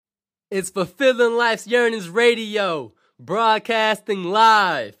It's Fulfilling Life's Yearnings Radio, broadcasting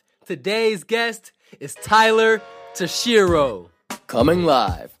live. Today's guest is Tyler Tashiro. Coming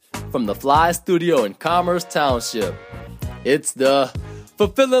live from the Fly Studio in Commerce Township. It's the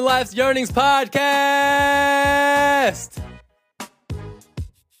Fulfilling Life's Yearnings Podcast.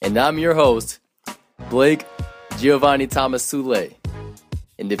 And I'm your host, Blake Giovanni Thomas Sule.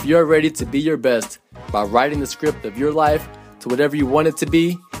 And if you're ready to be your best by writing the script of your life to whatever you want it to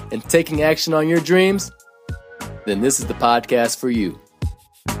be and taking action on your dreams, then this is the podcast for you.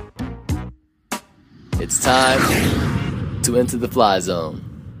 It's time to enter the fly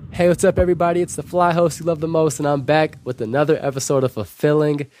zone. Hey, what's up, everybody? It's the fly host you love the most, and I'm back with another episode of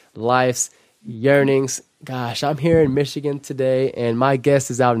Fulfilling Life's Yearnings. Gosh, I'm here in Michigan today, and my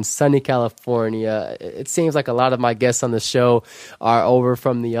guest is out in sunny California. It seems like a lot of my guests on the show are over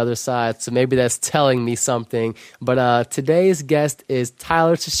from the other side, so maybe that's telling me something. But today's guest is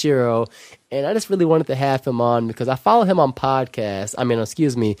Tyler Tashiro, and I just really wanted to have him on because I follow him on podcasts.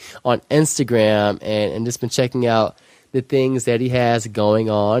 on Instagram, and just been checking out the things that he has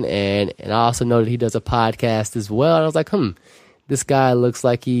going on, and I also know that he does a podcast as well. And I was like, this guy looks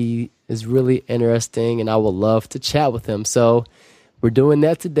like he is really interesting, and I would love to chat with him. So we're doing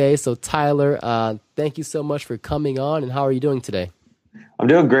that today. So Tyler, thank you so much for coming on, and how are you doing today? I'm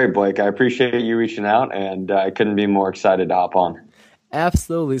doing great, Blake. I appreciate you reaching out, and I couldn't be more excited to hop on.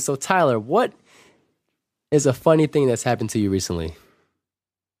 Absolutely. So Tyler, what is a funny thing that's happened to you recently?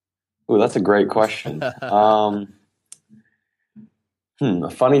 Ooh, that's a great question. A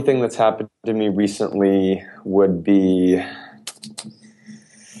funny thing that's happened to me recently would be...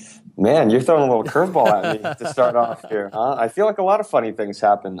 Man, you're throwing a little curveball at me to start off here. Huh? I feel like a lot of funny things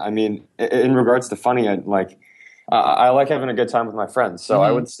happen. I mean, in regards to funny, I like having a good time with my friends. So I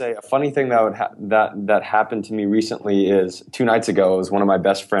would say a funny thing that happened to me recently is 2 nights ago. It was one of my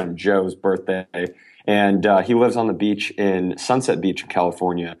best friend Joe's birthday, and he lives on the beach in Sunset Beach,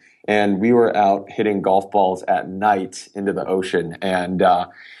 California. And we were out hitting golf balls at night into the ocean, and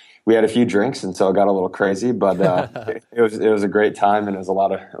we had a few drinks, and so it got a little crazy, but it was a great time, and it was a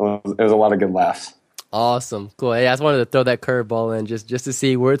lot of good laughs. Awesome, cool. Hey, I just wanted to throw that curveball in just to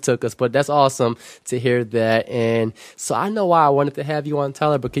see where it took us, but that's awesome to hear that. And so I know why I wanted to have you on,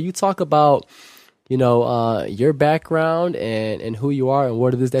 Tyler. But can you talk about your background and who you are and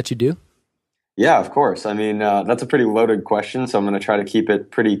what it is that you do? Yeah, of course. I mean, that's a pretty loaded question, so I'm going to try to keep it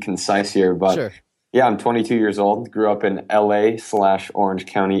pretty concise here. But sure. Yeah, I'm 22 years old, grew up in LA/Orange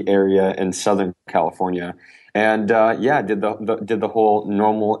County area in Southern California. And did the whole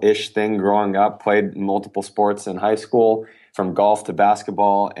normal-ish thing growing up, played multiple sports in high school, from golf to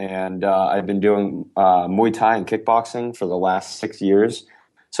basketball. And I've been doing Muay Thai and kickboxing for the last 6 years.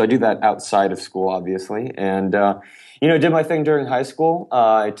 So I do that outside of school, obviously. And, did my thing during high school.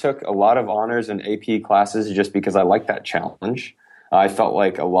 I took a lot of honors and AP classes just because I liked that challenge. I felt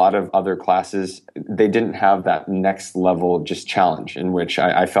like a lot of other classes, they didn't have that next level just challenge in which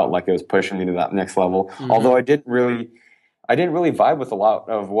I felt like it was pushing me to that next level. Mm-hmm. Although I didn't really vibe with a lot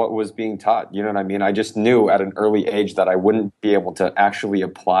of what was being taught. You know what I mean? I just knew at an early age that I wouldn't be able to actually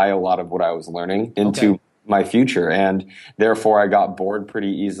apply a lot of what I was learning into my future. And therefore I got bored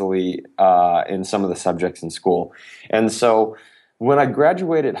pretty easily in some of the subjects in school. And so when I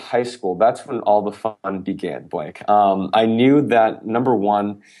graduated high school, that's when all the fun began, Blake. I knew that, number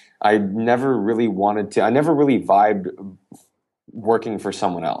one, I never really vibed working for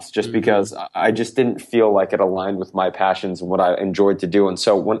someone else just because I just didn't feel like it aligned with my passions and what I enjoyed to do. And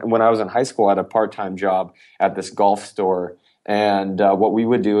so when I was in high school, I had a part-time job at this golf store. And what we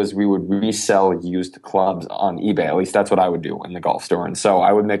would do is we would resell used clubs on eBay. At least that's what I would do in the golf store. And so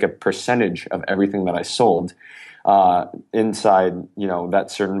I would make a percentage of everything that I sold inside, that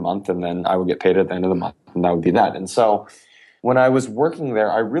certain month, and then I would get paid at the end of the month, and that would be that. And so when I was working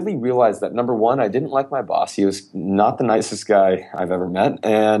there, I really realized that, number one, I didn't like my boss. He was not the nicest guy I've ever met.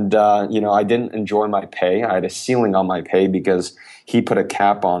 And, I didn't enjoy my pay. I had a ceiling on my pay because he put a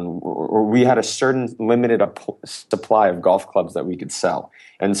cap on, or we had a certain limited supply of golf clubs that we could sell.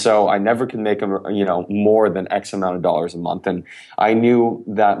 And so I never could make more than X amount of dollars a month. And I knew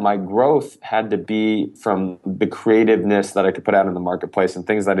that my growth had to be from the creativeness that I could put out in the marketplace and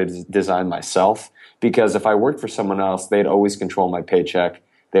things that I designed myself. Because if I worked for someone else, they'd always control my paycheck.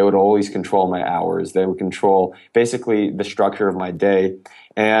 They would always control my hours. They would control basically the structure of my day.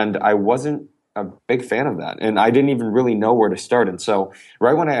 And I wasn't a big fan of that. And I didn't even really know where to start. And so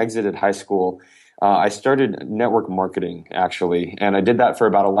right when I exited high school, I started network marketing, actually, and I did that for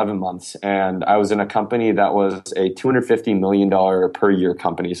about 11 months. And I was in a company that was a $250 million per year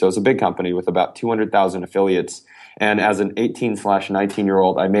company. So it was a big company with about 200,000 affiliates. And as an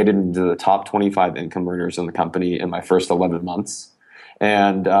 18/19-year-old, I made it into the top 25 income earners in the company in my first 11 months.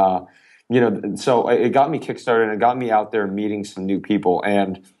 And, so it got me kickstarted and it got me out there meeting some new people.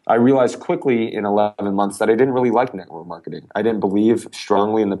 And I realized quickly in 11 months that I didn't really like network marketing. I didn't believe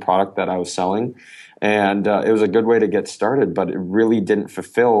strongly in the product that I was selling. And it was a good way to get started, but it really didn't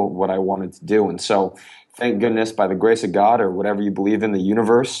fulfill what I wanted to do. And so thank goodness, by the grace of God or whatever you believe in the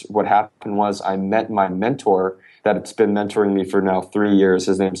universe, what happened was I met my mentor that's been mentoring me for now 3 years.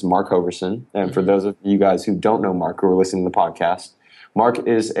 His name's Mark Hoverson. And for those of you guys who don't know Mark, who are listening to the podcast, Mark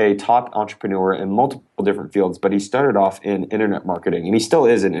is a top entrepreneur in multiple different fields, but he started off in internet marketing, and he still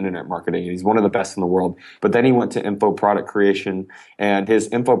is in internet marketing. He's one of the best in the world. But then he went to info product creation, and his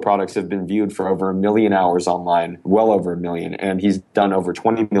info products have been viewed for over 1 million hours online, well over 1 million, and he's done over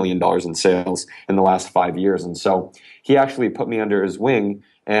 $20 million in sales in the last 5 years. And so he actually put me under his wing,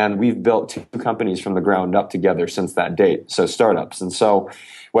 and we've built 2 companies from the ground up together since that date, so startups. And so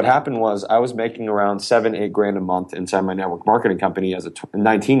what happened was I was making around $7-8 grand a month inside my network marketing company as a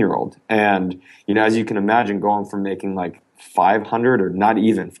 19-year-old. And, as you can imagine, going from making like $500 or not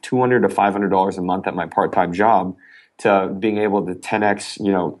even $200 to $500 a month at my part-time job to being able to 10x,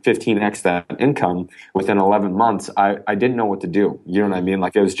 15x that income within 11 months, I didn't know what to do. You know what I mean?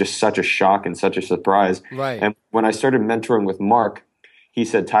 Like, it was just such a shock and such a surprise. Right. And when I started mentoring with Mark, he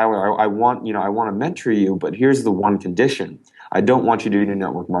said, Tyler, I want to mentor you, but here's the one condition. I don't want you to do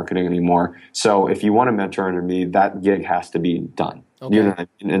network marketing anymore. So if you want to mentor under me, that gig has to be done. Okay. You know what I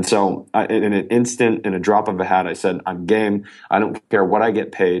mean? And so in an instant, in a drop of a hat, I said, I'm game. I don't care what I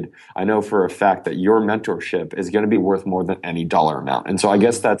get paid. I know for a fact that your mentorship is going to be worth more than any dollar amount. And so I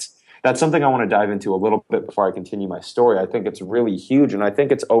guess that's something I want to dive into a little bit before I continue my story. I think it's really huge, and I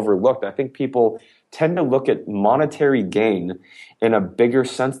think it's overlooked. I think people tend to look at monetary gain in a bigger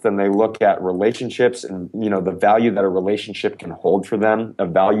sense than they look at relationships and, the value that a relationship can hold for them, a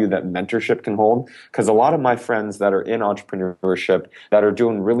value that mentorship can hold. Because a lot of my friends that are in entrepreneurship that are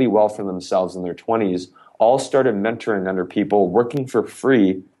doing really well for themselves in their 20s all started mentoring under people, working for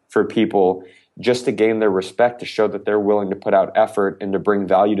free for people just to gain their respect, to show that they're willing to put out effort and to bring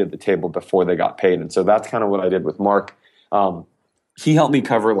value to the table before they got paid. And so that's kind of what I did with Mark. He helped me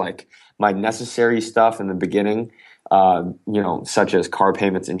cover like my necessary stuff in the beginning, such as car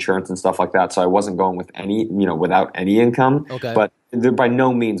payments, insurance, and stuff like that. So I wasn't going with without any income. Okay. But by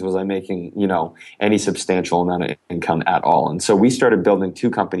no means was I making, any substantial amount of income at all. And so we started building 2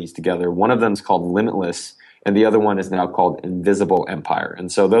 companies together. One of them is called Limitless, and the other one is now called Invisible Empire.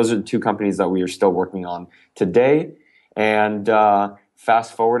 And so those are 2 companies that we are still working on today. And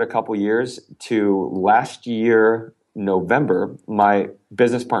fast forward a couple years to last year, November, my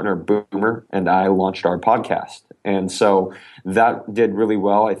business partner Boomer and I launched our podcast. And so that did really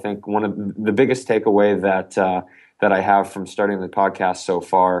well. I think one of the biggest takeaway that I have from starting the podcast so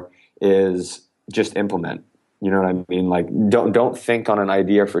far is just implement. You know what I mean? Like, don't think on an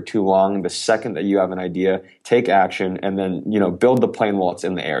idea for too long. The second that you have an idea, take action, and then, build the plane while it's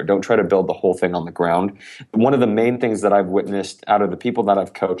in the air. Don't try to build the whole thing on the ground. One of the main things that I've witnessed out of the people that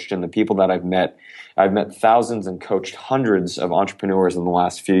I've coached and the people that I've met thousands and coached hundreds of entrepreneurs in the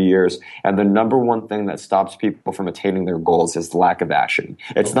last few years. And the number one thing that stops people from attaining their goals is lack of action.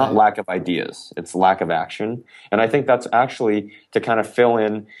 It's not lack of ideas. It's lack of action. And I think that's actually to kind of fill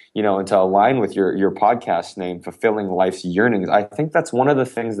in, and to align with your podcast name, Fulfilling Life's Yearnings. I think that's one of the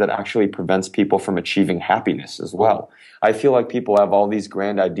things that actually prevents people from achieving happiness as well. I feel like people have all these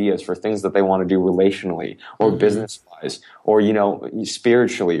grand ideas for things that they want to do relationally or business-wise or,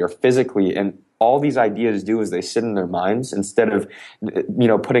 spiritually or physically. And all these ideas do is they sit in their minds instead of,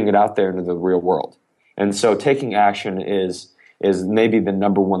 putting it out there into the real world. And so taking action is maybe the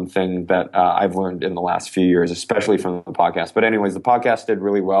number one thing that I've learned in the last few years, especially from the podcast. But anyways, the podcast did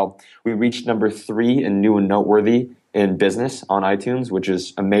really well. We reached number 3 in new and noteworthy in business on iTunes, which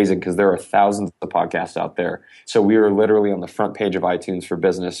is amazing because there are thousands of podcasts out there. So we were literally on the front page of iTunes for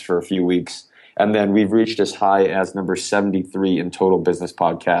business for a few weeks. And then we've reached as high as number 73 in total business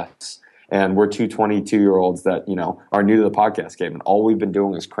podcasts. And we're 2 22-year-olds that, are new to the podcast game. And all we've been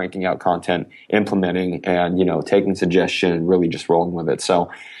doing is cranking out content, implementing, and, taking suggestion and really just rolling with it. So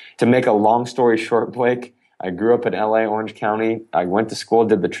to make a long story short, Blake, I grew up in LA, Orange County. I went to school,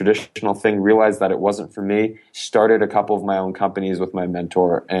 did the traditional thing, realized that it wasn't for me, started a couple of my own companies with my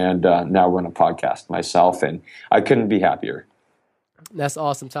mentor, and now run a podcast myself. And I couldn't be happier. That's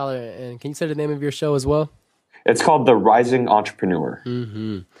awesome, Tyler. And can you say the name of your show as well? It's called The Rising Entrepreneur.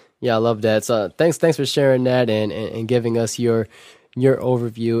 Mm-hmm. Yeah, I love that. So thanks for sharing that and giving us your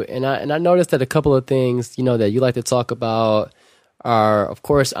overview. And I noticed that a couple of things, that you like to talk about are, of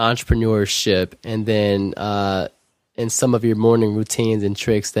course, entrepreneurship, and then and some of your morning routines and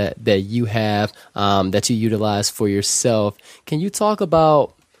tricks that you have, that you utilize for yourself. Can you talk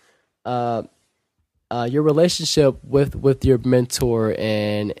about your relationship with your mentor,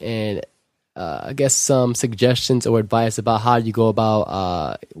 and I guess some suggestions or advice about how you go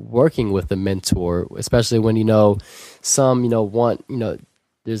about working with a mentor, especially when some want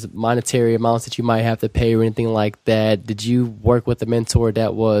there's monetary amounts that you might have to pay or anything like that. Did you work with a mentor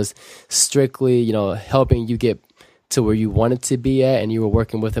that was strictly helping you get to where you wanted to be at, and you were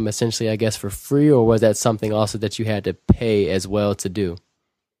working with him essentially, I guess, for free, or was that something also that you had to pay as well to do?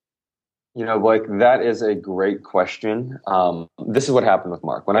 That is a great question. This is what happened with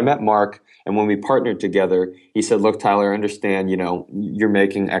Mark. When I met Mark and when we partnered together, he said, look, Tyler, I understand, you're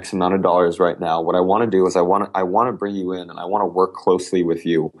making X amount of dollars right now. What I want to do is I want to bring you in and I want to work closely with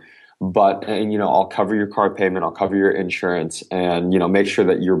you. And I'll cover your car payment, I'll cover your insurance, and, make sure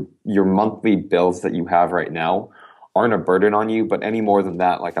that your monthly bills that you have right now aren't a burden on you. But any more than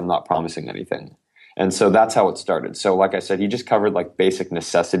that, I'm not promising anything. And so that's how it started. So like I said, he just covered basic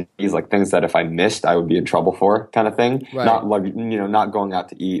necessities, things that if I missed, I would be in trouble for, kind of thing. Right. Not going out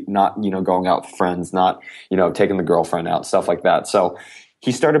to eat, not, going out with friends, not, taking the girlfriend out, stuff like that. So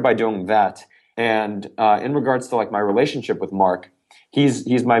he started by doing that. And in regards to my relationship with Mark,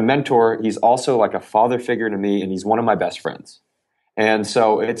 he's my mentor. He's also a father figure to me, and he's one of my best friends. And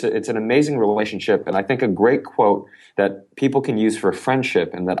so it's an amazing relationship. And I think a great quote that people can use for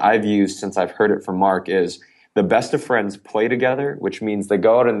friendship, and that I've used since I've heard it from Mark, is the best of friends play together, which means they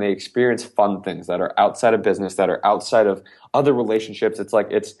go out and they experience fun things that are outside of business, that are outside of other relationships.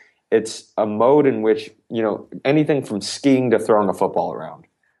 It's a mode in which, anything from skiing to throwing a football around,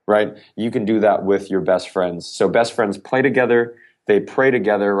 right? You can do that with your best friends. So best friends play together. They pray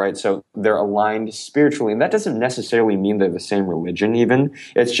together, right? So they're aligned spiritually. And that doesn't necessarily mean they're the same religion even.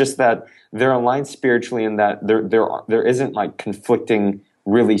 It's just that they're aligned spiritually, in that there isn't conflicting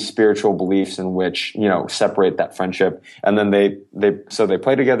really spiritual beliefs in which, separate that friendship. And then they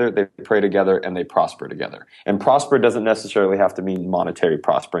play together, they pray together, and they prosper together. And prosper doesn't necessarily have to mean monetary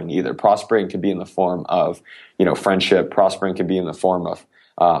prospering either. Prospering can be in the form of, friendship. Prospering can be in the form of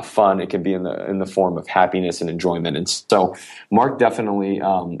fun. It can be in the form of happiness and enjoyment. And so Mark definitely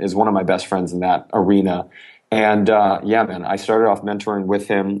is one of my best friends in that arena. And man, I started off mentoring with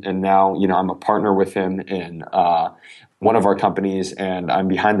him, and now I'm a partner with him in one of our companies, and I'm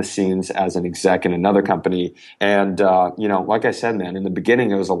behind the scenes as an exec in another company. And like I said, man, in the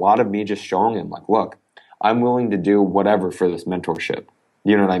beginning it was a lot of me just showing him look, I'm willing to do whatever for this mentorship.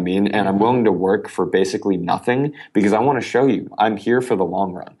 You know what I mean? And I'm willing to work for basically nothing, because I want to show you I'm here for the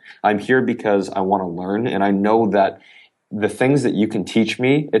long run. I'm here because I want to learn. And I know that the things that you can teach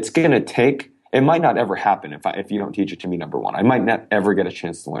me, it might not ever happen if you don't teach it to me, number one. I might not ever get a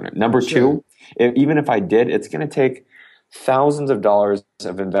chance to learn it. Number two, even if I did, it's going to take thousands of dollars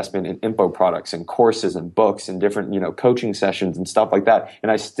of investment in info products and courses and books and different, coaching sessions and stuff like that.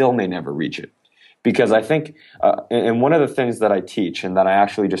 And I still may never reach it. Because I think, and one of the things that I teach, and that I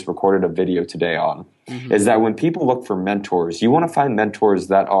actually just recorded a video today on, is that when people look for mentors, you want to find mentors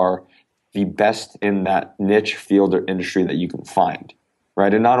that are the best in that niche, field, or industry that you can find,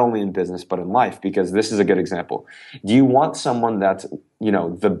 right? And not only in business, but in life, because this is a good example. Do you want someone that's,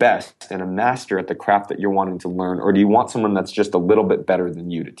 the best and a master at the craft that you're wanting to learn, or do you want someone that's just a little bit better than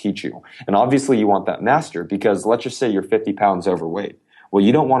you to teach you? And obviously you want that master, because let's just say you're 50 pounds overweight. Well,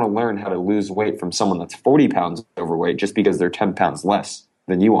 you don't want to learn how to lose weight from someone that's 40 pounds overweight just because they're 10 pounds less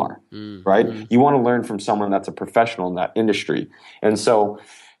than you are, right? You want to learn from someone that's a professional in that industry. And so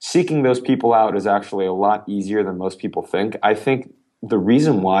seeking those people out is actually a lot easier than most people think. I think the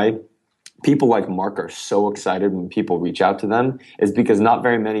reason why people like Mark are so excited when people reach out to them is because not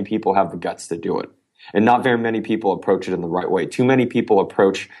very many people have the guts to do it. And not very many people approach it in the right way. Too many people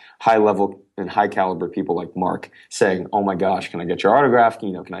approach high-level and high-caliber people like Mark saying, oh my gosh, can I get your autograph?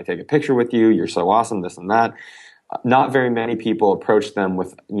 Can I take a picture with you? You're so awesome, this and that. Not very many people approach them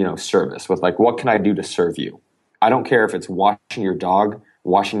with, service, with what can I do to serve you? I don't care if it's washing your dog,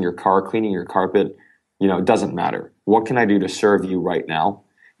 washing your car, cleaning your carpet, it doesn't matter. What can I do to serve you right now,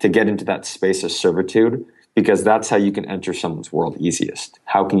 to get into that space of servitude? Because that's how you can enter someone's world easiest.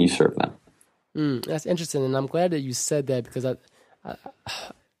 How can you serve them? That's interesting, and I'm glad that you said that, because I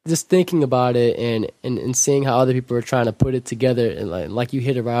just thinking about it and seeing how other people are trying to put it together, and like you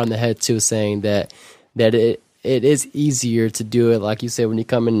hit it right on the head too, saying that it is easier to do it, like you said, when you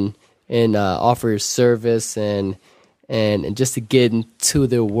come in and offer your service and just to get into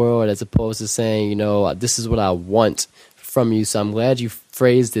their world, as opposed to saying, this is what I want from you. So I'm glad you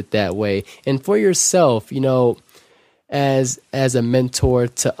phrased it that way. And for yourself, as a mentor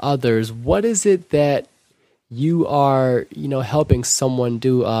to others, what is it that you are, helping someone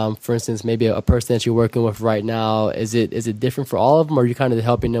do, for instance, maybe a person that you're working with right now, is it different for all of them, or are you kind of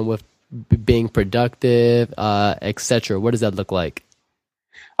helping them with being productive, etc.? What does that look like?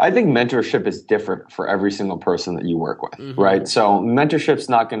 I think mentorship is different for every single person that you work with, right? So mentorship's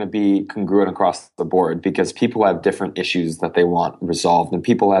not going to be congruent across the board because people have different issues that they want resolved and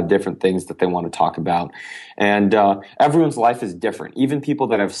people have different things that they want to talk about. And everyone's life is different. Even people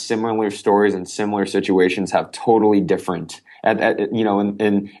that have similar stories and similar situations have totally different in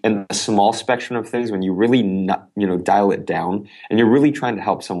the small spectrum of things, when you really dial it down and you're really trying to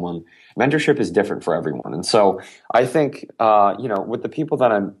help someone, mentorship is different for everyone. And so I think, with the people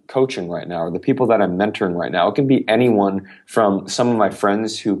that I'm coaching right now or the people that I'm mentoring right now, it can be anyone from some of my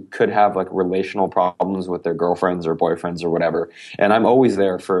friends who could have like relational problems with their girlfriends or boyfriends or whatever. And I'm always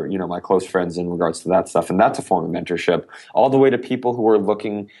there for, my close friends in regards to that stuff. And that's a form of mentorship, all the way to people who are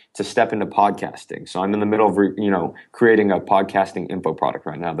looking to step into podcasting. So I'm in the middle of, creating a podcasting info product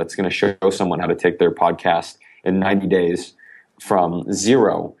right now that's going to show someone how to take their podcast in 90 days from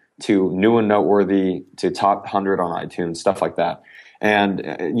zero to new and noteworthy to top 100 on iTunes, stuff like that. And,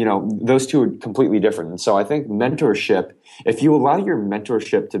 those two are completely different. And so I think mentorship, if you allow your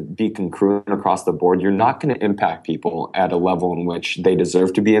mentorship to be congruent across the board, you're not going to impact people at a level in which they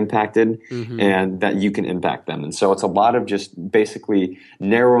deserve to be impacted and that you can impact them. And so it's a lot of just basically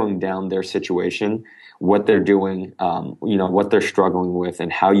narrowing down their situation, what they're doing, what they're struggling with,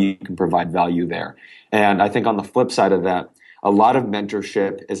 and how you can provide value there. And I think on the flip side of that, a lot of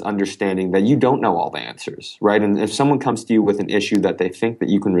mentorship is understanding that you don't know all the answers, right? And if someone comes to you with an issue that they think that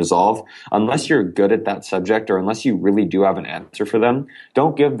you can resolve, unless you're good at that subject or unless you really do have an answer for them,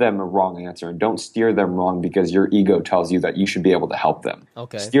 don't give them a wrong answer and don't steer them wrong because your ego tells you that you should be able to help them.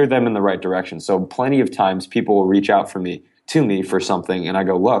 Okay. Steer them in the right direction. So plenty of times people will reach out to me for something and I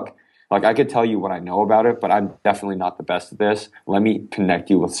go, look, like I could tell you what I know about it, but I'm definitely not the best at this. Let me connect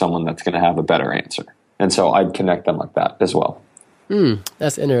you with someone that's going to have a better answer. And so I'd connect them like that as well.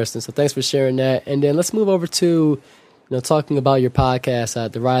 That's interesting. So thanks for sharing that. And then let's move over to, talking about your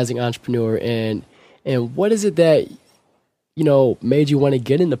podcast, The Rising Entrepreneur, and what is it that, made you want to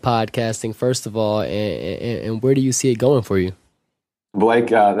get into podcasting, first of all, and where do you see it going for you? Blake,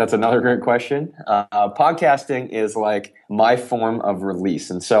 that's another great question. Podcasting is like my form of release.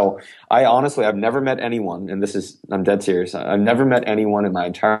 And so I've never met anyone, and I'm dead serious. I've never met anyone in my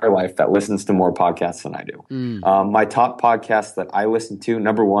entire life that listens to more podcasts than I do. My top podcast that I listen to,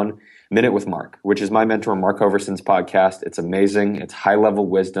 number one, Minute with Mark, which is my mentor, Mark Hoverson's podcast. It's amazing. It's high level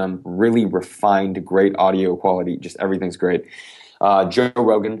wisdom, really refined, great audio quality. Just everything's great. Joe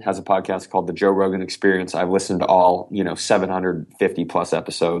Rogan has a podcast called The Joe Rogan Experience. I've listened to all, 750 plus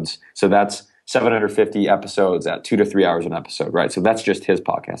episodes. So that's 750 episodes at 2 to 3 hours an episode, right? So that's just his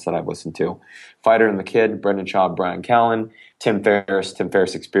podcast that I've listened to. Fighter and the Kid, Brendan Schaub, Brian Callen, Tim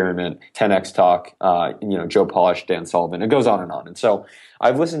Ferriss Experiment, 10X Talk, Joe Polish, Dan Sullivan. It goes on and on. And so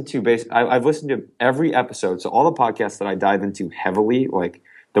I've listened to every episode. So all the podcasts that I dive into heavily, like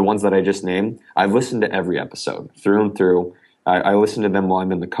the ones that I just named, I've listened to every episode through and through. I listen to them while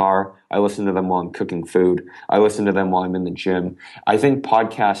I'm in the car. I listen to them while I'm cooking food. I listen to them while I'm in the gym. I think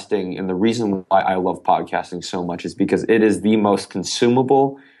podcasting, and the reason why I love podcasting so much is because it is the most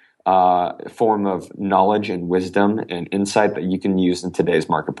consumable form of knowledge and wisdom and insight that you can use in today's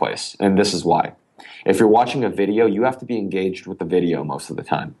marketplace. And this is why. If you're watching a video, you have to be engaged with the video most of the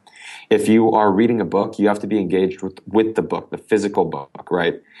time. If you are reading a book, you have to be engaged with the book, the physical book,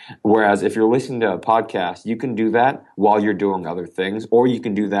 right? Whereas if you're listening to a podcast, you can do that while you're doing other things, or you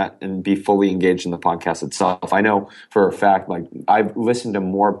can do that and be fully engaged in the podcast itself. I know for a fact, like I've listened to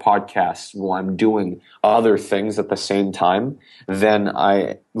more podcasts while I'm doing other things at the same time than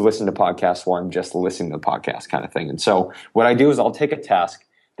I listen to podcasts while I'm just listening to the podcast kind of thing. And so what I do is I'll take a task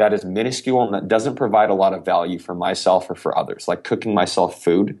that is minuscule and that doesn't provide a lot of value for myself or for others, like cooking myself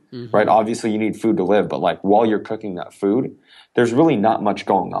food, right? Obviously you need food to live, but like while you're cooking that food, there's really not much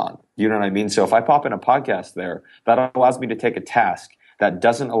going on. You know what I mean? So if I pop in a podcast there, that allows me to take a task that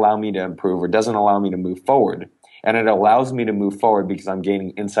doesn't allow me to improve or doesn't allow me to move forward. And it allows me to move forward because I'm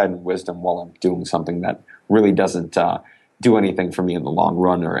gaining insight and wisdom while I'm doing something that really doesn't do anything for me in the long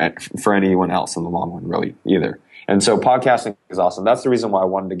run or for anyone else in the long run really either. And so podcasting is awesome. That's the reason why I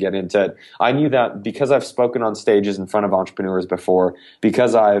wanted to get into it. I knew that because I've spoken on stages in front of entrepreneurs before,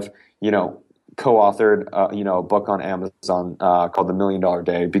 because I've, co-authored, a book on Amazon called The $1 Million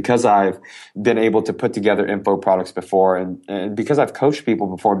Day, because I've been able to put together info products before, and because I've coached people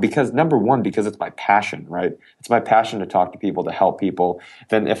before, because number one, because it's my passion, right? It's my passion to talk to people, to help people.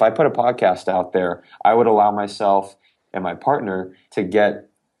 Then if I put a podcast out there, I would allow myself and my partner to get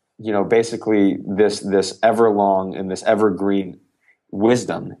basically this everlong and this evergreen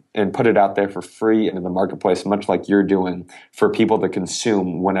wisdom and put it out there for free into the marketplace, much like you're doing, for people to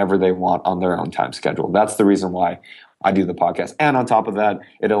consume whenever they want on their own time schedule. That's the reason why I do the podcast. And on top of that,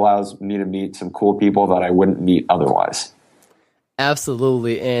 it allows me to meet some cool people that I wouldn't meet otherwise.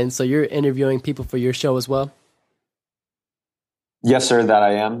 Absolutely. And so you're interviewing people for your show as well? Yes, sir, that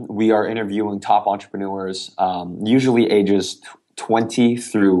I am. We are interviewing top entrepreneurs, usually ages 20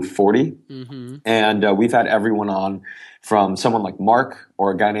 through 40. Mm-hmm. And we've had everyone on, from someone like Mark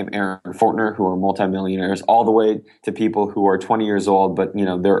or a guy named Aaron Fortner, who are multimillionaires, all the way to people who are 20 years old, but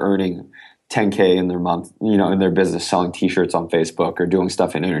they're earning $10K in their month, in their business, selling t-shirts on Facebook or doing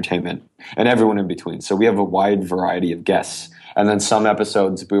stuff in entertainment, and everyone in between. So we have a wide variety of guests. And then some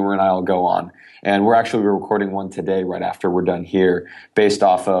episodes Boomer and I will go on. And we're recording one today right after we're done here, based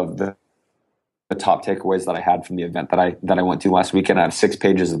off of the top takeaways that I had from the event that I went to last weekend. I have 6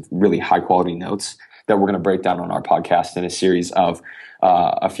 pages of really high quality notes that we're going to break down on our podcast in a series of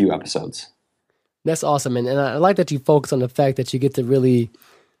a few episodes. That's awesome. And I like that you focus on the fact that you get to really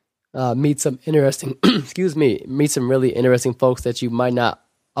meet some interesting, meet some really interesting folks that you might not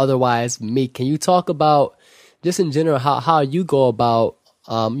otherwise meet. Can you talk about, just in general, how you go about,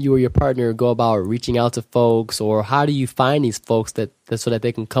 you or your partner go about reaching out to folks, or how do you find these folks so that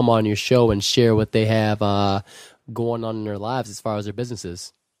they can come on your show and share what they have going on in their lives as far as their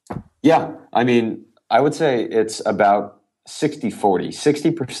businesses? Yeah. I mean, I would say it's about 60-40.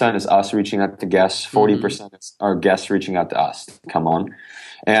 60% is us reaching out to guests. 40% is our guests reaching out to us to come on.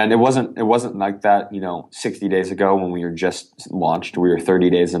 And it wasn't like that, 60 days ago when we were just launched. We were 30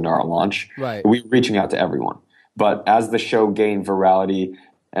 days into our launch. Right. We were reaching out to everyone. But as the show gained virality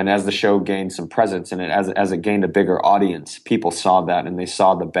and as the show gained some presence and as it gained a bigger audience, people saw that and they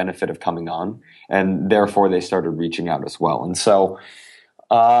saw the benefit of coming on, and therefore they started reaching out as well. And so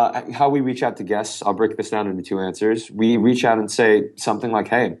how we reach out to guests, I'll break this down into 2 answers. We reach out and say something like,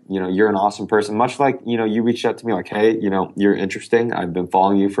 hey, you're an awesome person. Much like, you reached out to me like, hey, you're interesting. I've been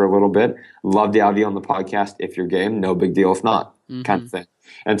following you for a little bit. Love to have you on the podcast if you're game. No big deal if not, kind of thing.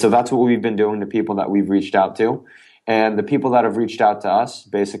 And so that's what we've been doing to people that we've reached out to. And the people that have reached out to us,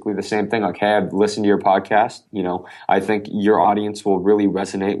 basically the same thing. Like, hey, I've listened to your podcast. I think your audience will really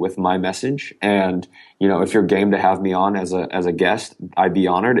resonate with my message. And, if you're game to have me on as a guest, I'd be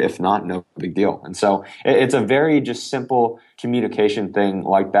honored. If not, no big deal. And so it's a very just simple communication thing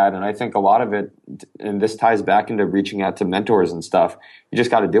like that. And I think a lot of it, and this ties back into reaching out to mentors and stuff, you just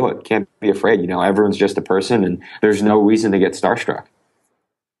got to do it. Can't be afraid. Everyone's just a person and there's no reason to get starstruck.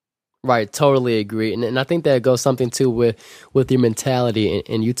 Right, totally agree. And I think that goes something too with your mentality.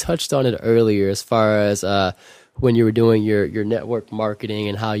 And you touched on it earlier as far as when you were doing your network marketing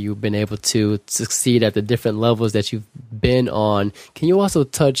and how you've been able to succeed at the different levels that you've been on. Can you also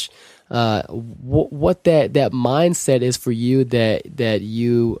touch what that mindset is for you that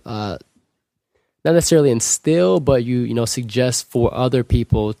you not necessarily instill, but you suggest for other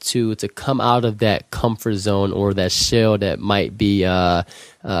people to come out of that comfort zone or that shell that might be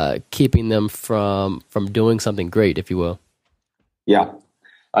keeping them from doing something great, if you will? Yeah,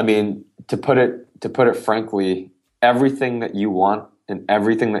 I mean, to put it frankly, everything that you want and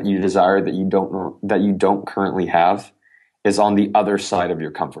everything that you desire that you don't currently have is on the other side of your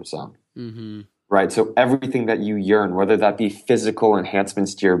comfort zone. Mm-hmm. Right. So everything that you yearn, whether that be physical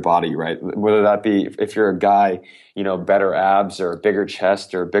enhancements to your body, right? Whether that be, if you're a guy, better abs or a bigger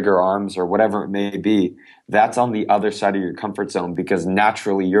chest or bigger arms or whatever it may be, that's on the other side of your comfort zone, because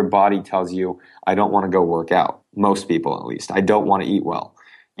naturally your body tells you, I don't want to go work out. Most people, at least. I don't want to eat well.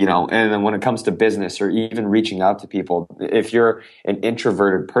 And then when it comes to business or even reaching out to people, if you're an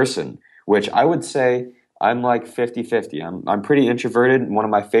introverted person, which I would say I'm like 50-50. I'm pretty introverted. One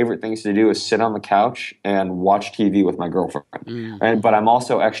of my favorite things to do is sit on the couch and watch TV with my girlfriend. Mm-hmm. But I'm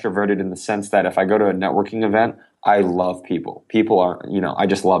also extroverted in the sense that if I go to a networking event, I love people. People are, I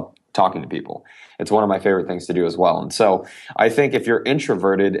just love talking to people. It's one of my favorite things to do as well. And so I think if you're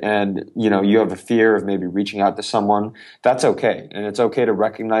introverted and, you have a fear of maybe reaching out to someone, that's okay. And it's okay to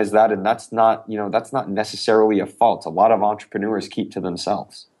recognize that. And that's not necessarily a fault. A lot of entrepreneurs keep to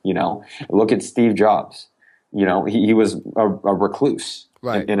themselves. Look at Steve Jobs. He was a recluse,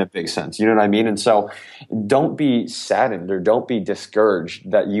 right, in a big sense. You know what I mean? And so don't be saddened or don't be discouraged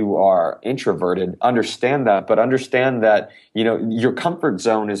that you are introverted. Understand that, but understand that, your comfort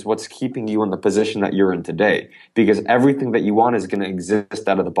zone is what's keeping you in the position that you're in today, because everything that you want is going to exist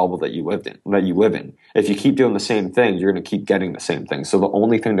out of the bubble that you live in. If you keep doing the same thing, you're going to keep getting the same thing. So the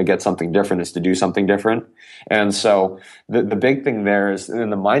only thing to get something different is to do something different. And so the big thing there is, and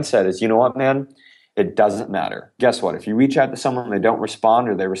the mindset is, you know what, man? It doesn't matter. Guess what? If you reach out to someone and they don't respond,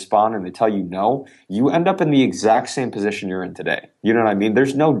 or they respond and they tell you no, you end up in the exact same position you're in today. You know what I mean?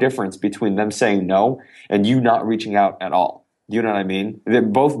 There's no difference between them saying no and you not reaching out at all. You know what I mean?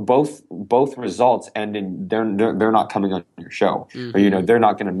 Both results end in they're not coming on your show, or they're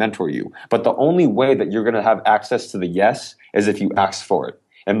not going to mentor you. But the only way that you're going to have access to the yes is if you ask for it.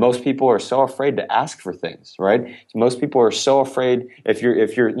 And most people are so afraid to ask for things, right? Most people are so afraid if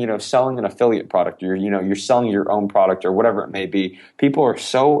you're selling an affiliate product, you're selling your own product or whatever it may be. People are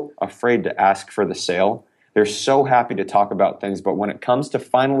so afraid to ask for the sale. They're so happy to talk about things, but when it comes to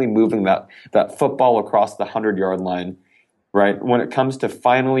finally moving that football across the 100-yard line, right? When it comes to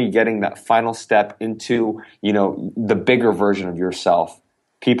finally getting that final step into, the bigger version of yourself,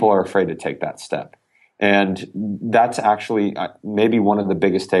 people are afraid to take that step. And that's actually maybe one of the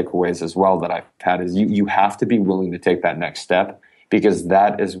biggest takeaways as well that I've had is you have to be willing to take that next step, because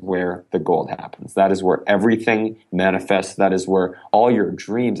that is where the gold happens. That is where everything manifests. That is where all your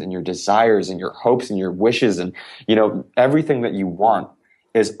dreams and your desires and your hopes and your wishes and, everything that you want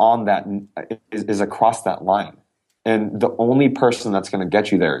is on that, is across that line. And the only person that's going to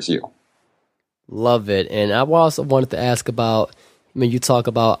get you there is you. Love it. And I also wanted to ask about, you talk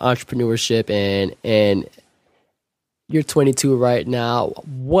about entrepreneurship and you're 22 right now.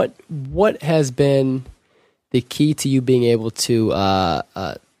 What has been the key to you being able to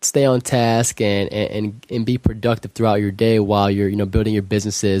stay on task and be productive throughout your day while you're building your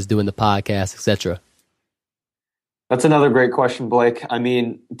businesses, doing the podcast, etc.? That's another great question, Blake. I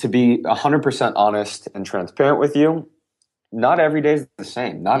mean, to be 100% honest and transparent with you, not every day is the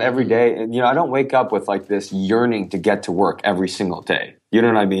same. Not every day. And, I don't wake up with like this yearning to get to work every single day. You know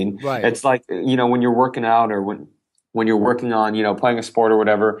what I mean? Right. It's like, when you're working out or when you're working on, playing a sport or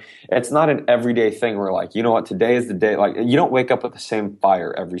whatever, it's not an everyday thing where like, you know what, today is the day. Like, you don't wake up with the same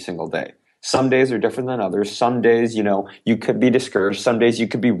fire every single day. Some days are different than others. Some days, you could be discouraged. Some days you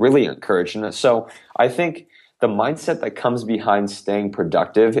could be really encouraged. And so I think the mindset that comes behind staying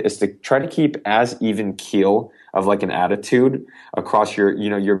productive is to try to keep as even keel of like an attitude across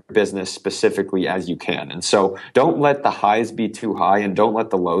your business specifically as you can. And so don't let the highs be too high and don't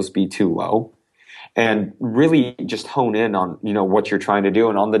let the lows be too low. And really just hone in on, what you're trying to do.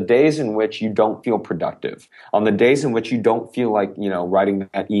 And on the days in which you don't feel productive, on the days in which you don't feel like, writing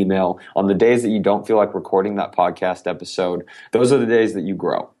that email, on the days that you don't feel like recording that podcast episode, those are the days that you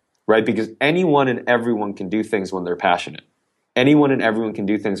grow. Right? Because anyone and everyone can do things when they're passionate. Anyone and everyone can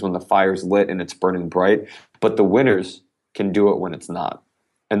do things when the fire's lit and it's burning bright, but the winners can do it when it's not.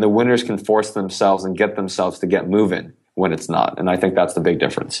 And the winners can force themselves and get themselves to get moving when it's not. And I think that's the big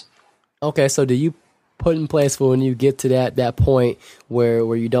difference. Okay, so do you put in place for when you get to that point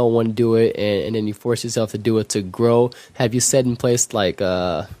where you don't want to do it and then you force yourself to do it to grow? Have you set in place like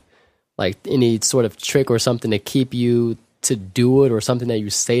any sort of trick or something to keep you to do it, or something that you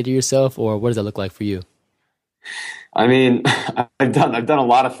say to yourself, or what does that look like for you? I mean, I've done a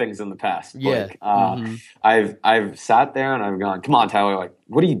lot of things in the past. Yeah. I've sat there and I've gone, come on, Tyler, like,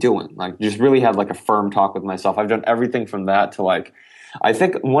 what are you doing? Like, just really had like a firm talk with myself. I've done everything from that to like, I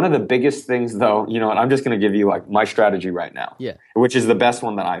think one of the biggest things though, and I'm just going to give you like my strategy right now, which is the best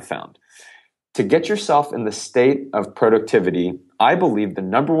one that I've found. To get yourself in the state of productivity, I believe the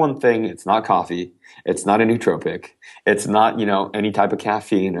number one thing, it's not coffee, it's not a nootropic, it's not, any type of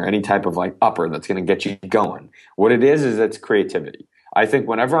caffeine or any type of like upper that's going to get you going. What it is it's creativity. I think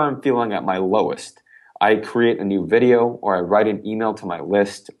whenever I'm feeling at my lowest, I create a new video or I write an email to my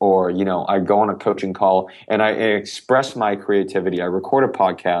list or, I go on a coaching call and I express my creativity. I record a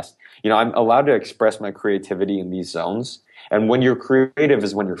podcast. I'm allowed to express my creativity in these zones. And when you're creative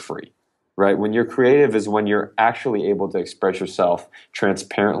is when you're free. Right? When you're creative is when you're actually able to express yourself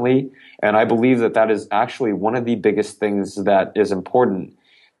transparently. And I believe that is actually one of the biggest things that is important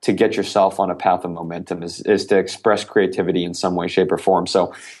to get yourself on a path of momentum is to express creativity in some way, shape, or form.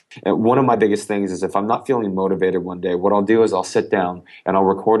 So one of my biggest things is if I'm not feeling motivated one day, what I'll do is I'll sit down and I'll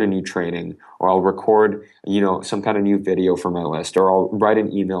record a new training or I'll record, some kind of new video for my list or I'll write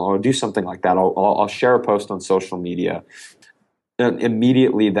an email or I'll do something like that. I'll share a post on social media. And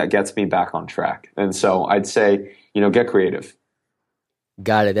immediately that gets me back on track. And so I'd say, get creative.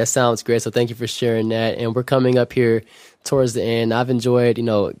 Got it. That sounds great. So thank you for sharing that. And we're coming up here towards the end. I've enjoyed,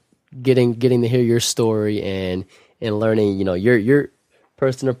 getting to hear your story and learning, your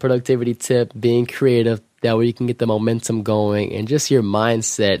personal productivity tip, being creative. That way you can get the momentum going and just your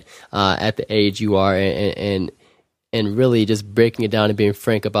mindset at the age you are and really just breaking it down and being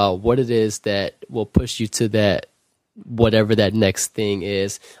frank about what it is that will push you to that whatever that next thing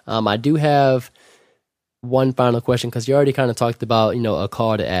is. I do have one final question, because you already kind of talked about, a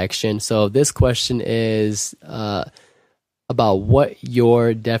call to action. So this question is about what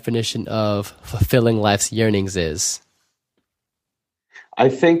your definition of fulfilling life's yearnings is. I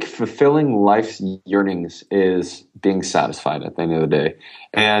think fulfilling life's yearnings is being satisfied at the end of the day.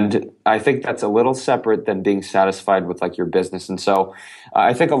 And I think that's a little separate than being satisfied with like your business. And so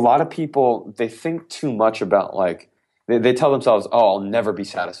I think a lot of people, they think too much about like, they tell themselves, oh, I'll never be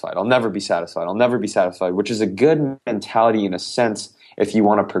satisfied. I'll never be satisfied. I'll never be satisfied, which is a good mentality in a sense if you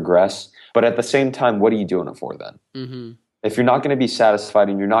want to progress. But at the same time, what are you doing it for then? Mm-hmm. If you're not going to be satisfied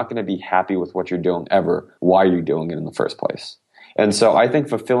and you're not going to be happy with what you're doing ever, why are you doing it in the first place? And so I think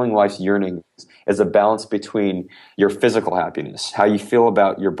fulfilling life's yearnings is a balance between your physical happiness, how you feel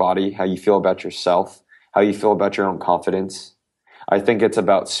about your body, how you feel about yourself, how you feel about your own confidence. I think it's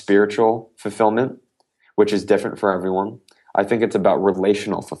about spiritual fulfillment, which is different for everyone. I think it's about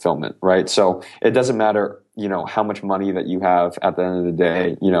relational fulfillment, right? So it doesn't matter, how much money that you have at the end of the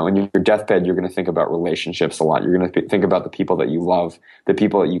day, in your deathbed, you're going to think about relationships a lot. You're going to think about the people that you love, the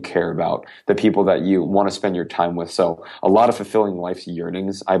people that you care about, the people that you want to spend your time with. So a lot of fulfilling life's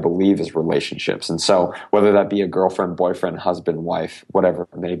yearnings, I believe, is relationships. And so whether that be a girlfriend, boyfriend, husband, wife, whatever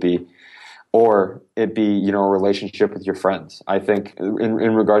it may be, or it be, a relationship with your friends. I think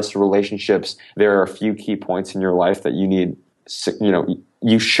in regards to relationships, there are a few key points in your life that you need,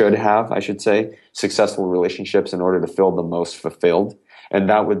 you should have, I should say, successful relationships in order to feel the most fulfilled. And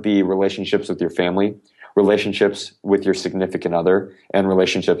that would be relationships with your family, relationships with your significant other, and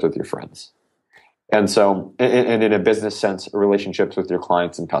relationships with your friends. And so, and in a business sense, relationships with your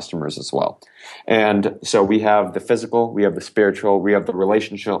clients and customers as well. And so we have the physical, we have the spiritual, we have the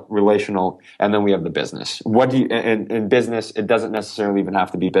relational, and then we have the business. In business, it doesn't necessarily even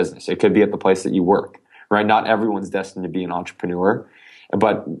have to be business. It could be at the place that you work, right? Not everyone's destined to be an entrepreneur,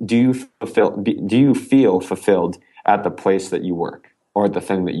 but do you feel fulfilled at the place that you work or the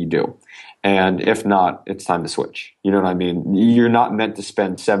thing that you do? And if not, it's time to switch. You know what I mean? You're not meant to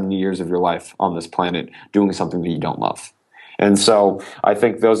spend 70 years of your life on this planet doing something that you don't love. And so I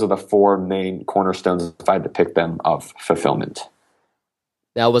think those are the four main cornerstones, if I had to pick them, of fulfillment.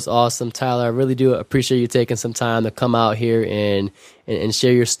 That was awesome, Tyler. I really do appreciate you taking some time to come out here and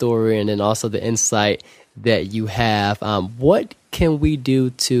share your story, and then also the insight that you have. What can we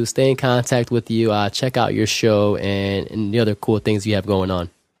do to stay in contact with you, check out your show, and the other cool things you have going on?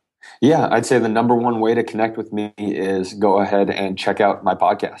 Yeah, I'd say the number one way to connect with me is go ahead and check out my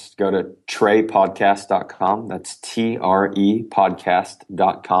podcast. Go to trepodcast.com. That's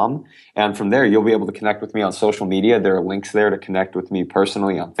trepodcast.com. And from there, you'll be able to connect with me on social media. There are links there to connect with me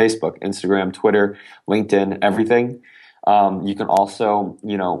personally on Facebook, Instagram, Twitter, LinkedIn, everything. You can also,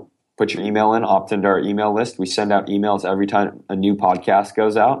 put your email in, opt into our email list. We send out emails every time a new podcast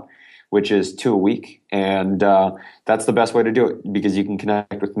goes out, which is 2 a week. And that's the best way to do it, because you can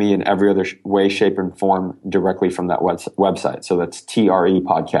connect with me in every other way, shape, and form directly from that website. So that's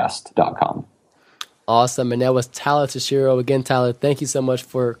trepodcast.com. Awesome. And that was Tyler Tashiro. Again, Tyler, thank you so much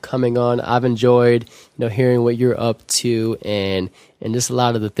for coming on. I've enjoyed, hearing what you're up to and just a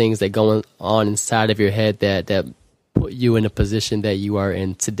lot of the things that go on inside of your head that put you in a position that you are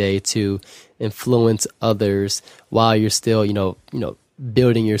in today to influence others while you're still,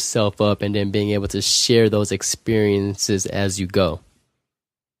 building yourself up and then being able to share those experiences as you go.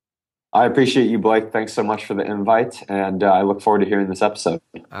 I appreciate you, Blake. Thanks so much for the invite, and I look forward to hearing this episode.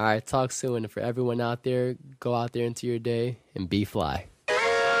 All right, talk soon. And for everyone out there, go out there into your day and be fly.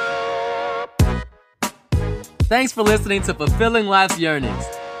 Thanks for listening to Fulfilling Life's Yearnings.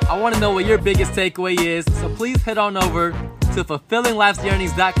 I want to know what your biggest takeaway is, so please head on over to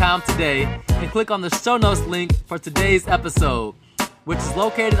fulfillinglifesyearnings.com today and click on the show notes link for today's episode, which is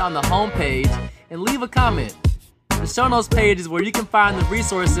located on the home page, and leave a comment. The show notes page is where you can find the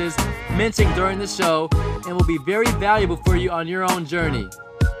resources mentioned during the show and will be very valuable for you on your own journey.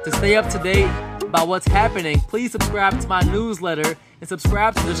 To stay up to date about what's happening, please subscribe to my newsletter and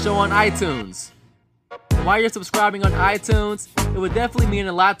subscribe to the show on iTunes. And while you're subscribing on iTunes, it would definitely mean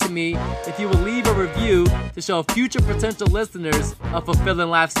a lot to me if you would leave a review to show future potential listeners of Fulfilling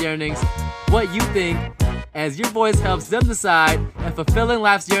Life's Yearnings what you think, as your voice helps them decide if Fulfilling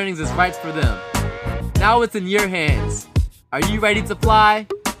Life's Yearnings is right for them. Now it's in your hands. Are you ready to fly?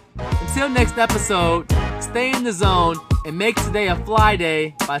 Until next episode, stay in the zone and make today a fly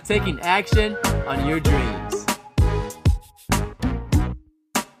day by taking action on your dreams.